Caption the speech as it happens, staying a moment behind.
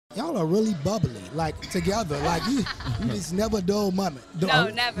Y'all are really bubbly, like together. Like you just never dull moment. No,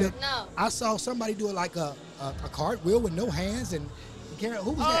 never. No. I saw somebody do it like a cartwheel with no hands and.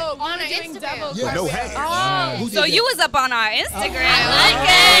 Who was that? On our Instagram. Yeah. No hands. Oh, so you was up on our Instagram. I like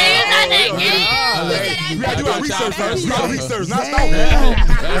it. You gotta do our research first. You gotta research, not Damn.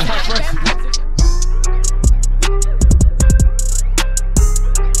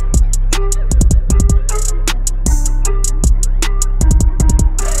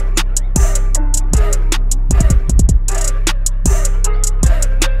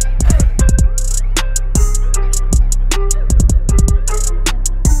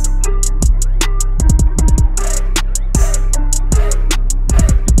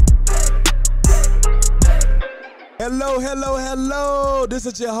 Hello. This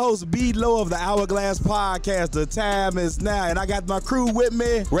is your host, B-Lo of the Hourglass Podcast. The time is now, and I got my crew with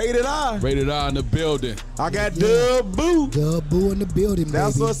me. Rated R. Rated R in the building. I got Dub Boo. Dub Boo in the building, baby.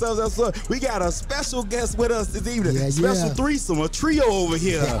 That's what's up. That's what. We got a special guest with us this evening. Special threesome, a trio over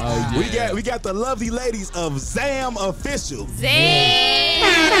here. We got the lovely ladies of Z.A.M Official. Z.A.M.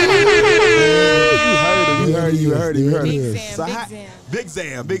 You heard it. Big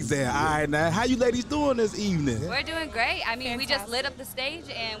Z.A.M. Big Z.A.M. All right, now, how you ladies doing this evening? We're doing great. I mean, we just lit up the stage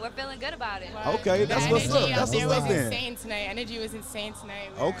and we're feeling good about it. Okay, that's what's up. That's what's up then. Energy was insane tonight.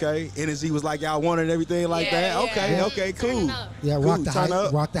 Okay, energy was like y'all wanted everything like that. Okay, cool. Yeah, cool.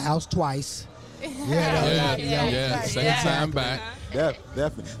 rock the house twice. Yeah. Second time back.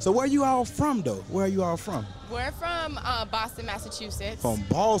 Definitely. So where you all from though? Where are you all from? We're from Boston, Massachusetts. From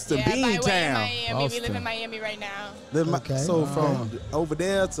Boston, Beantown. Miami. We live in Miami right now. So from over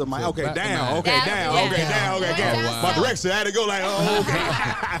there to Miami. Okay, down. My direction, I had to go like,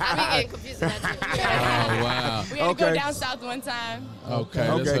 We get confused with that too. Oh, wow. We had to go down south one time.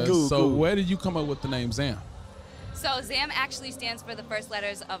 Okay, cool. So where did you come up with the name Z.A.M? So Z.A.M actually stands for the first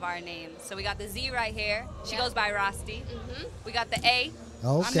letters of our name. So we got the Z right here. She goes by Rosti. We got the A.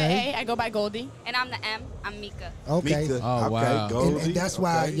 Okay. I'm the A. I go by Goldie. And I'm the M. I'm Mika. Okay. Oh, wow. Goldie. And that's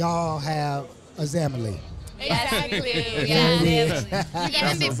why y'all have a Zamily. Exactly.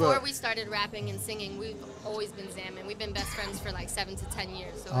 Even before we started rapping and singing, we've always been Z.A.M, and we've been best friends for like 7 to 10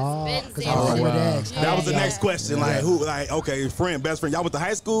 years. So it's been Z.A.M. That was the next question. Like who? Like friend, best friend. Y'all went to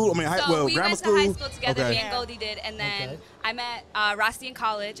high school? I mean, we grammar went school. to high school together. Me and Goldie did, and then I met Rosti in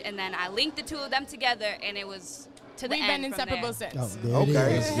college, and then I linked the two of them together, and it was. We've been inseparable since.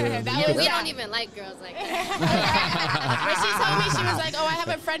 Okay. We don't even like girls like that. When she told me, she was like, "Oh, I have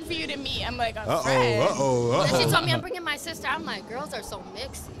a friend for you to meet." I'm like, "A friend." Then she told me I'm bringing my sister. I'm like, girls are so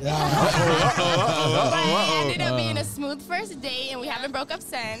mixy. But it ended up being a smooth first date, and we haven't broke up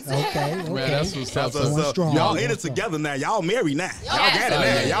since. Okay. Man, that's what's up. Y'all in it together now. Y'all married now. Y'all got it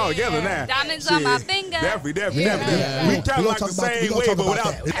now. Y'all together now. Diamonds on my finger. Definitely. We kind of like the same way, but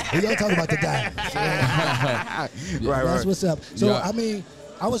without. We're gonna talk about the diamonds. Right. That's what's up. So I mean,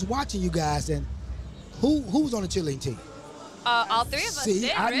 I was watching you guys, and who was on the cheerleading team? All three of us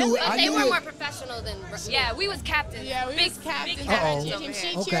did. But they were more professional than we was captains. Yeah, we was captains.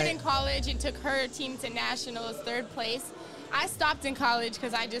 She cheered in college and took her team to nationals, 3rd place. I stopped in college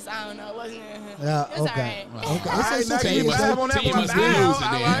because I don't know, it wasn't. It was all right.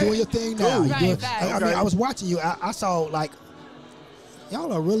 You're doing your thing now. I mean, I was watching you. I saw like.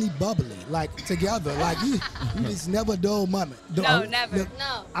 Y'all are really bubbly, like together. Like you just never dull moment. No, never.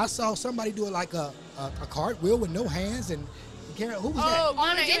 No. I saw somebody do it like a cartwheel with no hands and. Who was that? On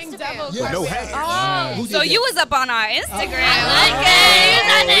our Instagram. Yeah, no hands. So you was up on our Instagram. I like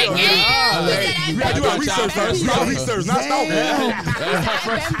it. You gotta do our research first. You gotta research, not stalking.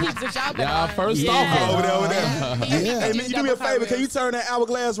 Y'all first stalking. Over there. Hey, man, you do me a favor. Can you turn that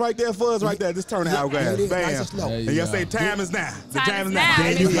hourglass right there for us? Right there. Just turn the hourglass. Bam. And you say time is now. The time is now.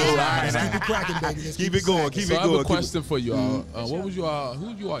 There you go. All right. Keep it cracking, baby. Keep it going. Keep it going. I have a question for you all. What was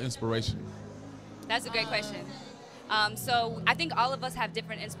who you all inspiration? That's a great question. So I think all of us have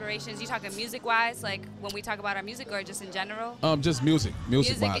different inspirations. You talking music-wise, like when we talk about our music, or just in general? Just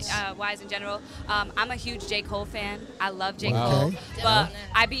music-wise. Wise in general. I'm a huge J. Cole fan. I love J. Cole, but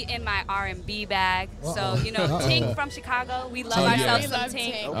I be in my R&B bag. So Tink from Chicago, we love ourselves some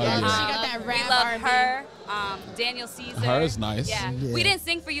Tink. She got that rap. We love her. Daniel Caesar. Her is nice. Yeah. We didn't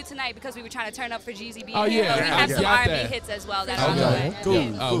sing for you tonight because we were trying to turn up for Jeezy being here. But we have some R&B hits as well.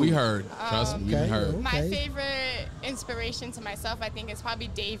 Cool. We heard. Trust me, we heard. My favorite inspiration to myself, I think it's probably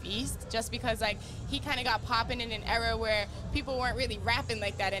Dave East, just because like he kind of got popping in an era where people weren't really rapping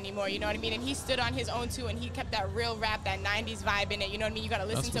like that anymore, you know what I mean? And he stood on his own too, and he kept that real rap, that 90s vibe in it, you know what I mean? You gotta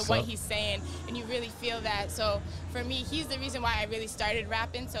listen to what he's saying, and you really feel that. So for me, he's the reason why I really started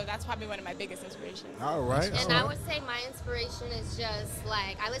rapping, so that's probably one of my biggest inspirations. All right. And I would say my inspiration is just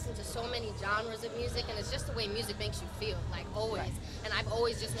like, I listen to so many genres of music, and it's just the way music makes you feel, like always. Right. And I've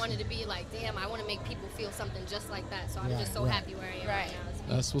always just wanted to be like, damn, I want to make people feel something just like that. So I'm just so happy where I am right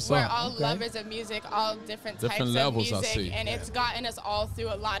now. That's what's We're up. We're all lovers of music, all different types levels, of music, and it's gotten us all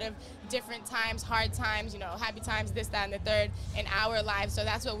through a lot of different times, hard times, you know, happy times, this, that, and the third in our lives. So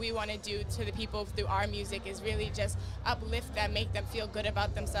that's what we want to do to the people through our music, is really just uplift them, make them feel good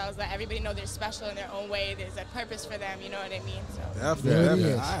about themselves, let everybody know they're special in their own way. There's a purpose for them, you know what I mean? So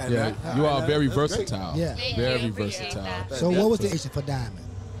definitely. Yeah, you are very versatile. Yeah, very versatile. So what was the issue for Diamond?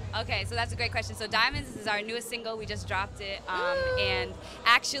 Okay, so that's a great question. So Diamonds is our newest single. We just dropped it. And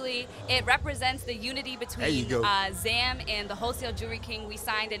actually, it represents the unity between Z.A.M and the Wholesale Jewelry King. We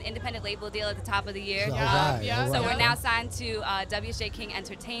signed an independent label deal at the top of the year. So we're now signed to WJ King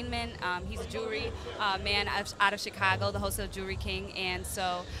Entertainment. He's a jewelry man out of Chicago, the Wholesale Jewelry King. And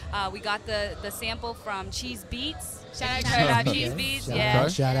so we got the sample from Cheese Beats. Shout out Cheese Beats,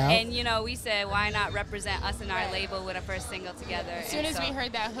 Shout out. And you know, we said, why not represent us and our label with a first single together? As soon as we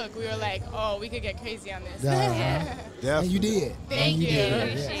heard that hook, we were like, oh, we could get crazy on this. And you did. Thank you.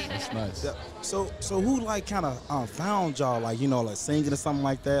 That's nice. Yeah. So who like kind of found y'all, like, you know, like singing or something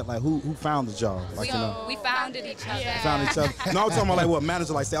like that? Like who founded y'all? Like, you know, we founded each other. Found each other. No, I'm talking about like what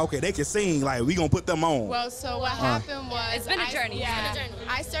manager like say, okay, they can sing, like we gonna put them on. Well, so what happened was it's been a journey.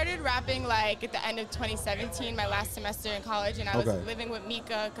 I started rapping like at the end of 2017, my last semester in college, and I was living with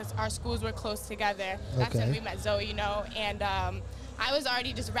Mika because our schools were close together. That's when we met Zoe, you know, and I was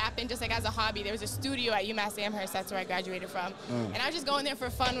already just rapping just like as a hobby. There was a studio at UMass Amherst, that's where I graduated from. And I was just going there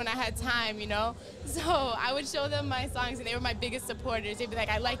for fun when I had time, you know? So I would show them my songs, and they were my biggest supporters. They'd be like,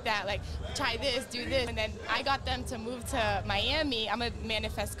 I like that, like try this, do this. And then I got them to move to Miami. I'm a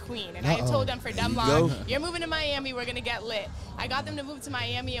manifest queen. And I had told them for dumb long, you're moving to Miami, we're gonna get lit. I got them to move to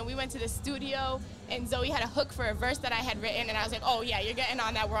Miami, and we went to the studio, and Zoe had a hook for a verse that I had written, and I was like, oh yeah, you're getting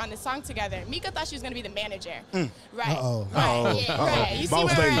on that, we're on this song together. Mika thought she was gonna be the manager. Right. You see where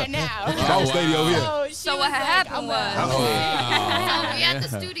we're at now. Boss lady over here. So what happened was, so we're at the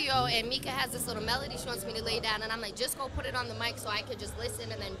studio, and Mika has this little melody she wants me to lay down, and I'm like, just go put it on the mic so I could just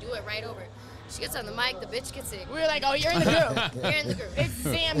listen and then do it right over. She gets on the mic, the bitch gets sick. We were like, oh, you're in the group. You're in the group. It's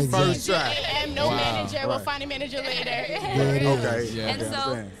Z.A.M. First track. Z.A.M. No manager. We'll find a manager later. And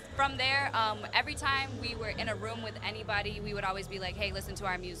so from there, every time we were in a room with anybody, we would always be like, hey, listen to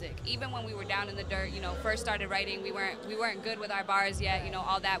our music. Even when we were down in the dirt, you know, first started writing, we weren't good with our bars yet, you know,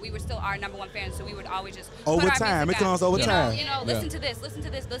 all that. We were still our #1 fans, so we would always just over time. It comes over time. You know, listen to this, listen to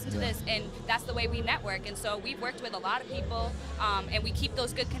this, listen to this, and that's the way we network. And so we've worked with a lot of people, and we keep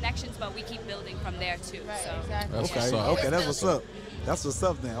those good connections, but we keep building from there too. Right, so exactly. Okay, that's what's up. That's what's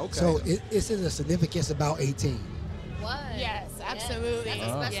up then. Okay. So is it a significance about 18? What? Yes, absolutely. That's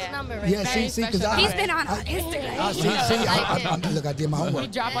a special number, right? Yeah, see, because he's been on Instagram. Look, I did my homework. We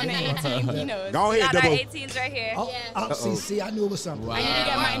drop on the 18th, he knows. Go ahead, our Double. 18s right here. See, I knew it was something. Wow. I need to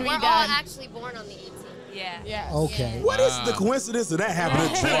get mine We're redone. all actually born on the 18th. Yeah. Okay. What is the coincidence of that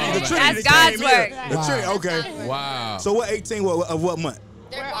happening? The That's Trinity God's came work. in. The Trinity, okay. Wow. So what 18? Of what month?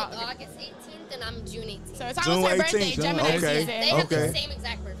 They're both August 18th, and I'm June 18th. So it's almost her birthday, Gemini season. They have the same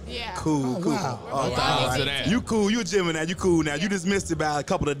exact birthday. Yeah. Cool. You cool. You a Gemini. You cool now. You just missed it by a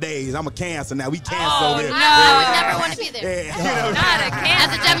couple of days. I'm a Cancer now. We Cancer over here. I would never want to be there. Not a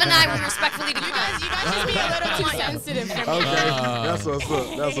Cancer. As a Gemini, we respectfully decline. You guys just be a little too sensitive for me. Okay. That's what's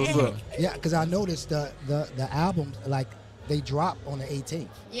up. That's what's up. Yeah, because I noticed the albums, like, they drop on the 18th.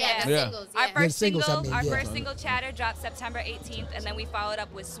 Yeah, singles. Our first singles, single, I mean, first single, Chatter, dropped September 18th, and then we followed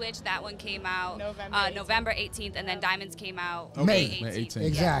up with Switch. That one came out November 18th, and then Diamonds came out May 18th.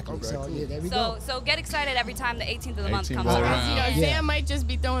 Exactly. Okay, So cool. there we go. So get excited every time the 18th of the month 18th comes roll around. around. You know, Z.A.M. might just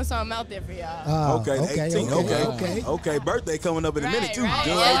be throwing something out there for y'all. Okay, 18th. Okay. Birthday coming up in a minute too. Right.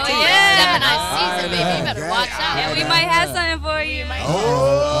 June Oh, 18th. yeah. Gemini season, baby. You better watch out. And we might have something for you.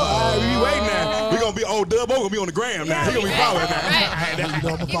 Oh, we waiting now. We gonna be Dubbo gonna be on the gram now. He gonna be following now.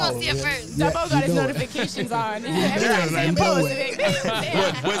 He gonna see it first. Double got his notifications on. Every time Z.A.M. posts,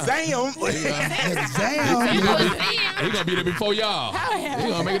 With Z.A.M. He gonna be there before y'all. He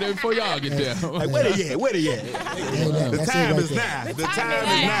gonna make it there before y'all get there. Like, where they at? The time is now. The time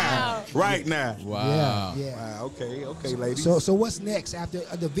is now. Right now. Wow. Yeah. Okay, ladies. So what's next after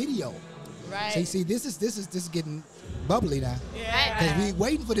the video? Right. See, this is getting bubbly now. Yeah. Because we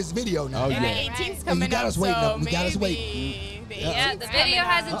waiting for this video now. Oh, And yeah. the 18th's coming got up, us waiting so up. We got us maybe waiting. Yeah, the video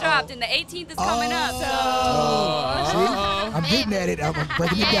hasn't dropped, and the 18th is coming up. So. See, I'm getting at it. I'm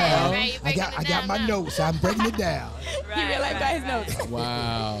breaking it down. Right, I got my notes. I'm breaking it down. He real life got his notes.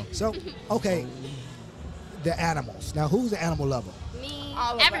 Wow. So, okay, the animals. Now, who's the animal lover? Me,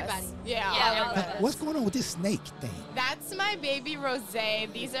 All of everybody. us. Yeah, Yeah, all of us. What's going on with this snake thing? That's my baby Rose.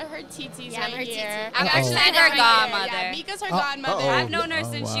 These are her titis Yeah, right her here. titis. I'm actually Uh-oh. her Right godmother. Yeah, Mika's her godmother. I've known her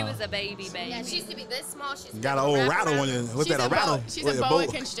Oh, since she wow. was a baby. Yeah, she used to be this small. She's Got an old rattle on you. What's She's that, a rattle? She's Wait, a boa boa.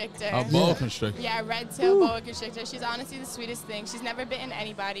 constrictor. A boa constrictor. Yeah, red tail boa constrictor. She's honestly the sweetest thing. She's never bitten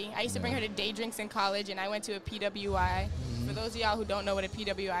anybody. I used to bring her to day drinks in college, and I went to a PWI. For those of y'all who don't know what a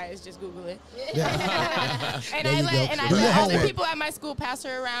PWI is, just Google it. Yeah. And There I you let, go. and I Do your let all the homework. people at my school pass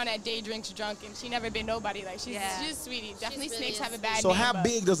her around at day drinks drunk, and she never bit nobody. Like she's a sweetie. Definitely really snakes is. have a bad So name, how but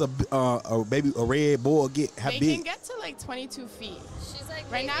big does a red boa get? How They big? can get to like 22 feet. She's like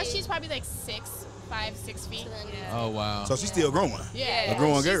Right now, maybe- she's probably like 6 feet. Oh, wow. So she's still growing. Yeah, A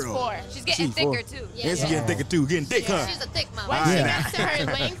growing she's girl. 4. She's getting She's four. thicker too. Yeah, And she's getting thicker too. Getting thick, huh? She's a thick mom. Once Yeah. she gets to her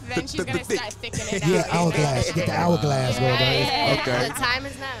length, then she's gonna Thick. start thickening out. Yeah, hourglass. Get the hourglass going on. Okay. The time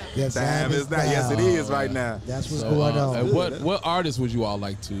is now. Yes, Time is now. Yes, it is right now. That's what's So, going and on. what artists would you all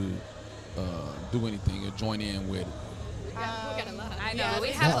like to do anything or join in with? I know we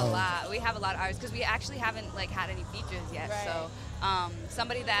have a lot. We have a lot of artists because we actually haven't like had any features yet. Right. So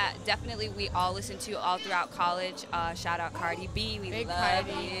somebody that definitely we all listen to all throughout college. Shout out Cardi B. We Big love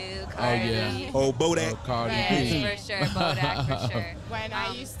Cardi. you, Oh, Cardi. yeah. Oh, Bodak. Cardi Yes, B. for sure. Bodak for sure. When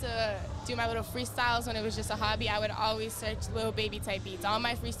I used to do my little freestyles when it was just a hobby, I would always search Lil Baby type beats. All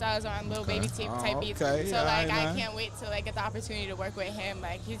my freestyles are on Lil Baby type beats. okay. So Yeah, like I man. can't wait to like get the opportunity to work with him.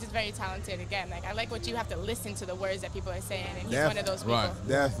 Like he's just very talented. Again, like I like what you have to listen to the words that people are saying, and he's one of those people. Right.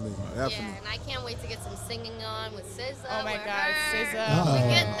 Definitely. Yeah, Definitely. and I can't wait to get some singing on with SZA. Oh my with God, her. SZA. When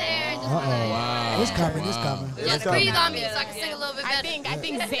we get there, just wanna Wow. It's coming. It's Wow. coming. just coming. breathe on me so I can sing a little bit better. I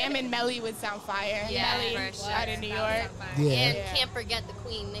think Z.A.M and Melly would sound fire. Yeah, Melly for sure. out of New York. Yeah. And Yeah. can't forget the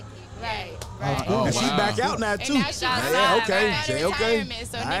Queen, Nikki. Right. Oh, And she's wow. back out now too. And now she's Yeah, okay. out of Okay.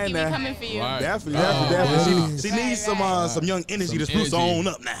 retirement, so I Nikki, ain't we there. coming for you. Right. Definitely, Oh, definitely. wow. She needs some young energy to Some spruce energy. on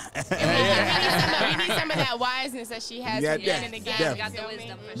up now. We need some of that wiseness that she has Yeah, from being in the game. definitely. We got the You know what I wisdom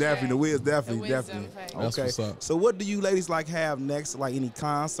mean? for Definitely, the wisdom, definitely, The wisdom, definitely. right. That's Okay. what's up. So what do you ladies like have next? Like any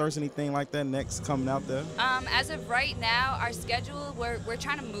concerts, anything like that next coming out there? As of right now, our schedule we're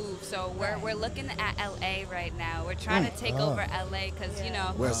trying to move, so we're looking at LA right now. We're trying to take over LA because you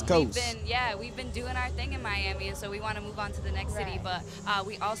know West we've Coast. been doing our thing in Miami, and so we want to move on to the next city. But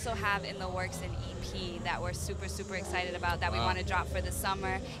we also have in the works an EP that we're super excited about that we want to drop for the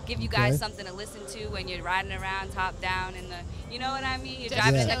summer. Give you guys something to listen to when you're riding around top down in the, you know what I mean? You're Just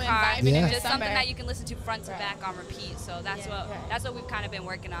driving in the chilling, car, vibing in the just something summer. that you can listen to front to back on repeat. So that's what we've kind of been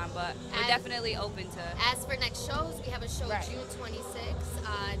working on. But we're And definitely open to. As for next shows, we have a show June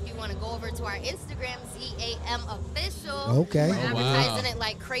 26th. If you want to go over to our Instagram, Z.A.M official. Okay. We're Oh, advertising wow. it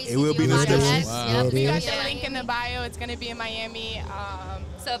like crazy. It will be in the Do a lot of description. ads. Wow. Yep, It We got is. the link in the bio. It's gonna be in Miami.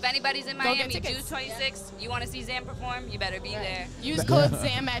 So if anybody's in Go get Miami, June tickets. 26th, you want to see Z.A.M perform, you better be there. Use code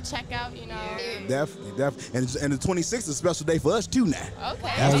Z.A.M at checkout. You know. Definitely. And the 26th is a special day for us too now.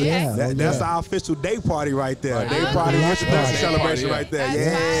 Okay. Oh, yeah. That's our official day party right there. Right. Day Okay. party, Lunch introduction party. celebration Yeah. right there.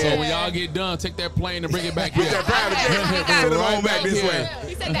 That's Yeah. So when y'all get done, take that plane and bring it back here. Get that private jet. Send it Right on back back this here. way.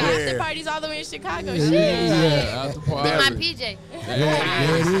 He said the after party's all the way in Chicago. Shit. Yeah, after party. My PJ. Yeah,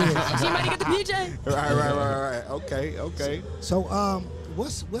 it is. She might get the PJ. Right. Okay. So,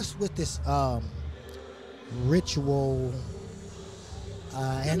 what's with this ritual,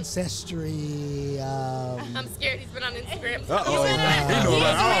 ancestry? I'm scared he's been on Instagram. Uh-oh. He know He's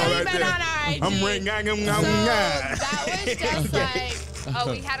about all really right been there. on our IG. I'm ring So that was just like,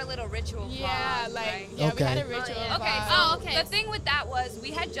 Oh, we had a little ritual yeah, vlog, like, right? yeah, we had a Okay. ritual. Oh, yeah. Okay, vlog. so Oh, okay. the thing with that was we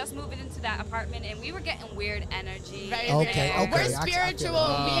had just moved into that apartment and we were getting weird energy. Very Okay, weird. okay. We're I feel spiritual.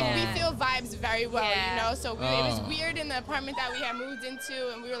 it. We feel vibes very well, Yeah. you know. So it was weird in the apartment that we had moved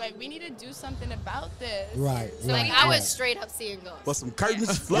into, and we were like, we need to do something about this. Right. So right. I was straight up seeing ghosts. Was some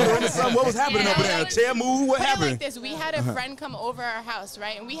curtains fluttering or something? What was happening over there? A chair move? What Put it like happened? this: we had a friend come over our house,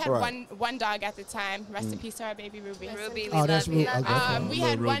 right? And we had Right. one dog at the time. Rest in peace to our baby Ruby. Ruby, we Oh, that's love you. Ruby. Okay. We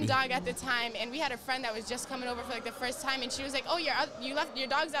had Ruby. one dog at the time, and we had a friend that was just coming over for like the first time, and she was like, "Oh, you left your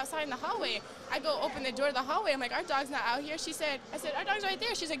dog's outside in the hallway." I go open the door to the hallway. I'm like, "Our dog's not out here." I said, "Our dog's right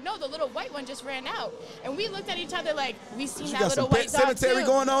there." She's like, "No, the little white one just ran out." And we looked at each other like, "We seen You that got little some white pet dog cemetery too."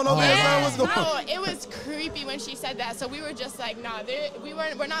 going on over there? son? What's going No, on? it was creepy when she said that. So we were just like, "Nah,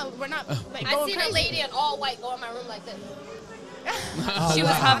 we're not like I going seen crazy." a lady in all white go in my room like this. She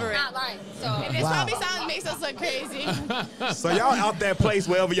was hovering. Not lying. So and this probably makes us look crazy. So y'all out that place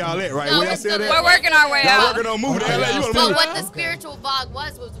wherever y'all at, right? No, Where y'all still there? We're working our way Y'all out. working on moving to LA. You wanna But move? what the spiritual vlog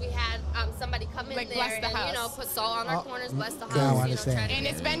was we had somebody come in Like, there bless the and house. Put salt on our corners, bless the I house. understand. And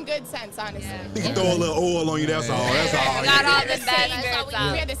it's been good since, honestly. You can throw a little oil on you. That's all. That's all. Got all the That's bad all spirits we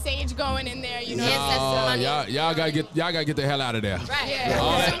out. We had the sage going in there, you know. Y'all gotta get the hell out of there. Right. Yeah.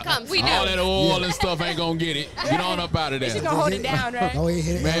 All that oil and stuff ain't gonna get it. Get on up out of there. She's gonna hold it down, right? Oh, he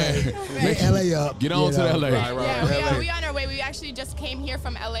hit LA. Hit LA up. Get on to LA. Yeah, we on our way. We actually just came here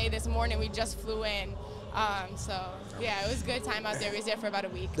from LA this morning. We just flew in. So yeah, it was a good time out there. We was there for about a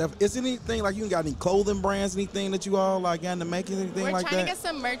week. Is anything like you got any clothing brands, anything that you all like got into making, anything We're like that? trying to get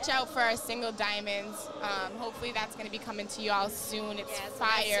some merch out for our single diamonds. Hopefully that's gonna be coming to you all soon. It's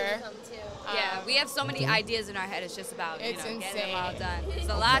fire. Yeah, we have so many ideas in our head. It's just about It's getting insane. them all done. It's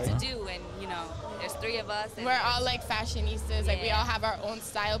a lot to do, and there's 3 of us. And We're all like fashionistas. Like we all have our own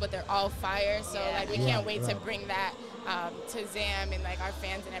style, but they're all fire. So like we can't wait to bring that to Z.A.M and like our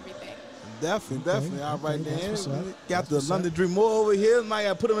fans and everything. Definitely. All right, then. Got the London Dream more over here. Might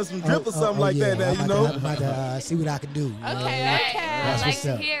have to put them in some drip or something like that. Now, you know. I'm about to see what I can do. Okay. I like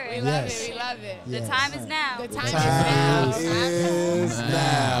to hear it. We love it. We love it. The time is now. The time is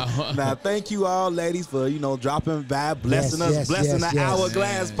now. Now, thank you all, ladies, for dropping by, blessing us, blessing the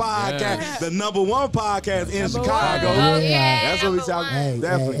Hourglass podcast, the #1 podcast in Chicago. Oh, yeah. That's what we talking.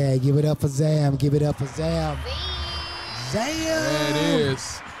 Hey, give it up for Z.A.M. Give it up for Z.A.M. Z.A.M. There it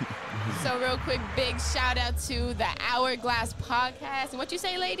is. So real quick, big shout out to the Hourglass podcast. And what you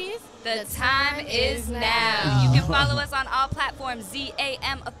say, ladies? The time is now. You can follow us on all platforms,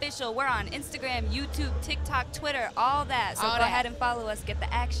 Z.A.M Official. We're on Instagram, YouTube, TikTok, Twitter, all that. So go ahead and follow us. Get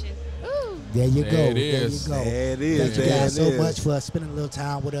the action. Ooh. There you go. There it is. There you go. Thank you guys so much for spending a little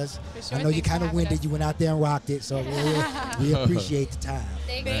time with us. Sure. I know you kind of winded. You went out there and rocked it, so we appreciate the time.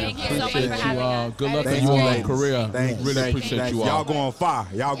 Thank you so much for having us. Good luck in your career. Really appreciate you all. Y'all going far.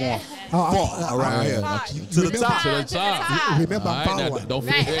 Y'all going far around here. To the top. To the top. Remember, I'm following. Don't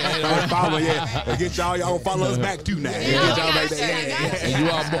forget. Follow, Get y'all follow us back too now. Get y'all back there.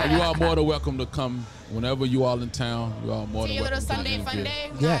 And you are more than welcome to come whenever you all in town. You are more than welcome. Your little Sunday fun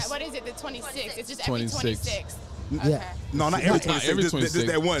day? Yes. What is it? The 26th. It's just 26th. every 26th. Yeah. Okay. No, not every 26. This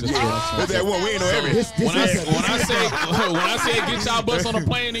that one. This that one. We ain't know every. When I say get y'all bus on a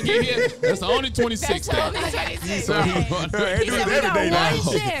plane and get here, that's the only 26th. He said we got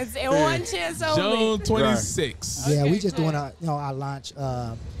one chance, and one chance only. June 26th. Yeah, we just doing our launch.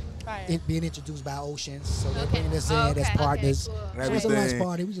 Being introduced by Oceans, so they're bringing us in as partners. Cool. So it's a lunch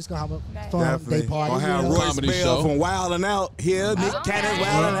party. We just gonna have a fun day party. Gonna have Royce Bell from Wildin' Out here. Nick Cannon's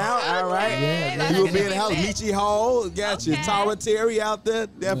Wildin' Out. All right. Yeah, You will be in the house. Michi Hall. Got you. Tara Terry out there.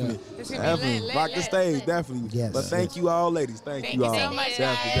 Definitely. Definitely. Rock the stage. Definitely. Yes. But thank you all, ladies. Thank you all. so much.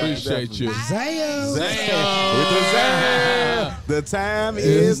 Appreciate you. Z.A.M. The time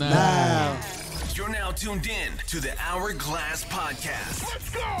is now. You're now tuned in to the Hourglass Podcast. Let's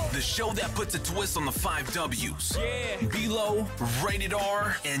go! The show that puts a twist on the 5 W's. Yeah. B-Lo, Rated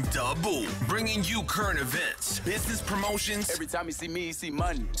R, and Dabu. Bringing you current events, business promotions. Every time you see me, you see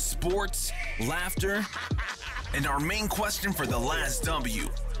money. Sports, laughter, and our main question for the last W.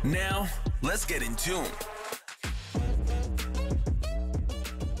 Now, let's get in tune.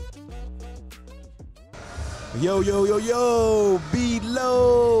 Yo,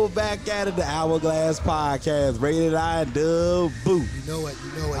 B-Lo, back at it, the Hourglass Podcast, Rated I and Dabu. You know it.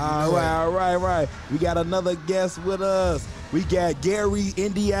 All right. We got another guest with us. We got Gary,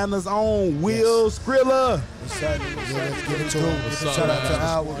 Indiana's own Will Crilla. What's up? Let's get into it. Shout out to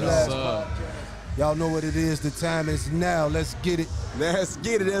Hourglass Podcast. Y'all know what it is. The time is now. Let's get it. Let's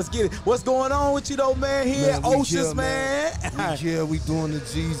get it. What's going on with you though, man? Here at Oceans, man. We doing the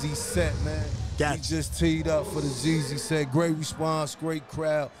Jeezy set, man. We just teed up for the Jeezy set. Great response, great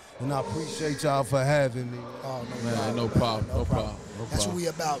crowd, and I appreciate y'all for having me. Oh, No problem. That's what we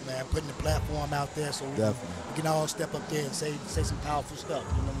about, man. Putting the platform out there so we can all step up there and say some powerful stuff.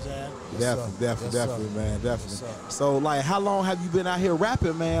 You know what I'm saying? Definitely, man. Definitely. So, like, how long have you been out here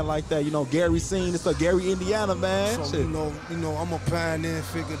rapping, man, like that? Gary scene. It's Gary, Indiana, man. So, you know, I'm a pioneering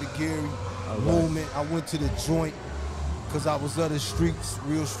figure of the Gary movement. I went to the joint because I was other streets.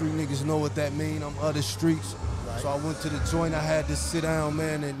 Real street niggas know what that mean. I'm other streets. So I went to the joint. I had to sit down,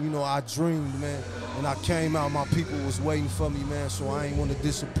 man, and, I dreamed, man. And I came out. My people was waiting for me, man, so I ain't want to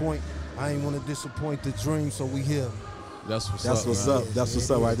disappoint. I ain't want to disappoint the dream, so we here. That's what's up. That's what's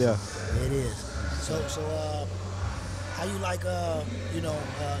up right there. It is. So how you like, the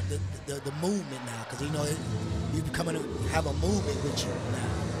movement now? Because, you becoming to have a movement with you now.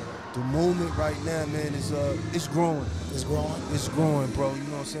 The movement right now, man, is it's growing. It's growing? It's growing, bro. You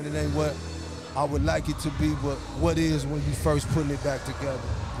know what I'm saying? It ain't what I would like it to be, but what is when you first putting it back together.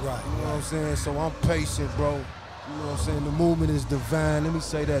 Right. You know what I'm saying? So I'm patient, bro. You know what I'm saying? The movement is divine. Let me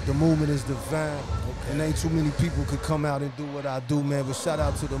say that. The movement is divine. Okay. And ain't too many people could come out and do what I do, man. But shout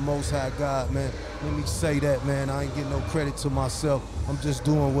out to the Most High God, man. Let me say that, man. I ain't getting no credit to myself. I'm just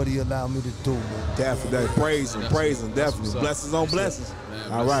doing what he allowed me to do, man. Definitely. Praise him, definitely. Blessings on blessings.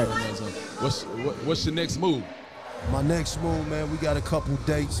 Man, all right. What's your next move? My next move, man, we got a couple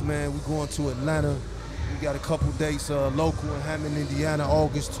dates, man. We going to Atlanta. We got a couple dates local in Hammond, Indiana,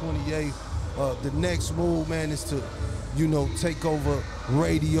 August 28th. The next move, man, is to, you know, take over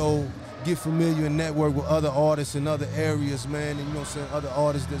radio, get familiar and network with other artists in other areas, man, and you know what I'm saying, other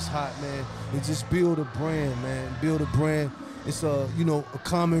artists that's hot, man, and just build a brand, man, build a brand. It's you know, a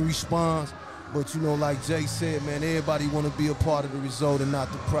common response, but you know, like Jay said, man, everybody want to be a part of the result and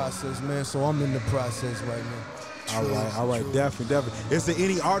not the process, man, so I'm in the process right now. All right, definitely. Is there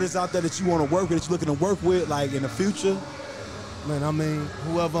any artists out there that you want to work with, that you're looking to work with, like in the future? Man, I mean,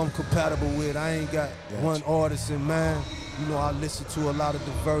 whoever I'm compatible with, I ain't got one artist in mind. You know, I listen to a lot of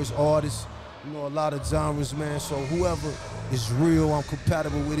diverse artists, you know, a lot of genres, man. So whoever is real, I'm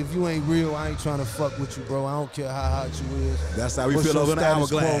compatible with. If you ain't real, I ain't trying to fuck with you, bro. I don't care how hot you is. That's how we feel over the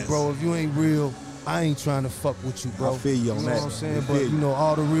Hourglass. Bro, if you ain't real, I ain't trying to fuck with you, bro. I feel you on that. You know what I'm saying? But, you know,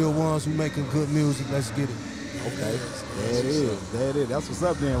 all the real ones who making good music, let's get it. Okay, there it is. There it is. That's what's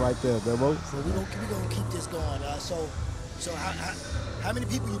up then right there, Bebo. So we gonna keep this going. So how many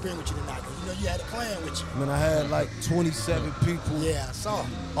people you bring with you tonight? Cause you know you had a clan with you. Man, I had like 27 people. Yeah, I saw.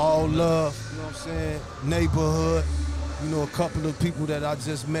 All love, you know what I'm saying? Neighborhood. You know, a couple of people that I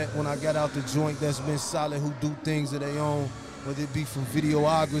just met when I got out the joint that's been solid, who do things of their own, whether it be from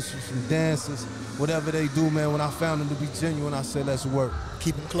videographers, from dancers, whatever they do, man. When I found them to be genuine, I said, let's work.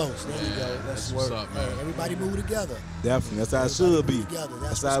 Keep them close. There you go. Let's work. Up, man. Hey, everybody move together. Definitely. That's how it should be.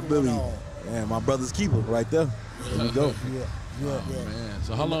 That's how it should be. Man, my brother's keeper right there. There we go. Yeah. Man.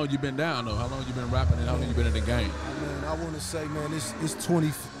 So how long you been down though? How long you been rapping and how long you been in the game? Man, I want to say, man, it's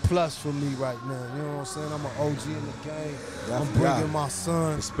 20 plus for me right now. You know what I'm saying? I'm an OG in the game. I'm bringing my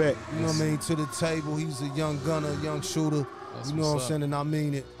son, respect. You know what I mean, to the table. He's a young gunner, young shooter. You know what I'm saying? And I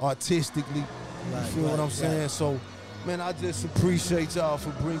mean it artistically. You feel what I'm saying? So, man, I just appreciate y'all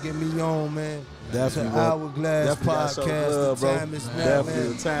for bringing me on, man. Definitely, to Hourglass Podcast. The time is now,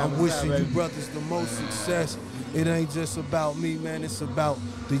 man. I'm wishing you brothers the most success. It ain't just about me, man. It's about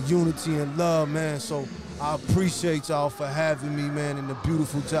the unity and love, man. So I appreciate y'all for having me, man, and the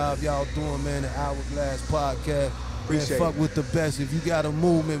beautiful job y'all doing, man, the Hourglass Podcast. Man, fuck with the best. If you got a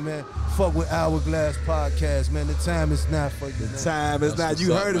movement, man, fuck with Hourglass Podcast, man. The time is not for you. The time is not.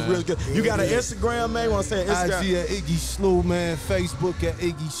 You heard it real good. You got an Instagram, man? Want to say Instagram? IG at Iggy Slew, man. Facebook at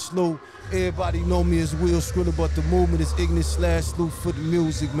Iggy Slew. Everybody know me as Will Skrilla, but the movement is Ignis/Slew for the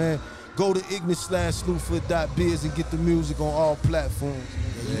music, man. Go to Ignis/Slew.biz and get the music on all platforms.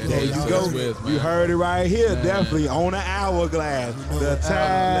 There you go. You heard it right here. Definitely on the Hourglass. The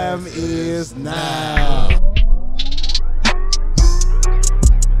time is now.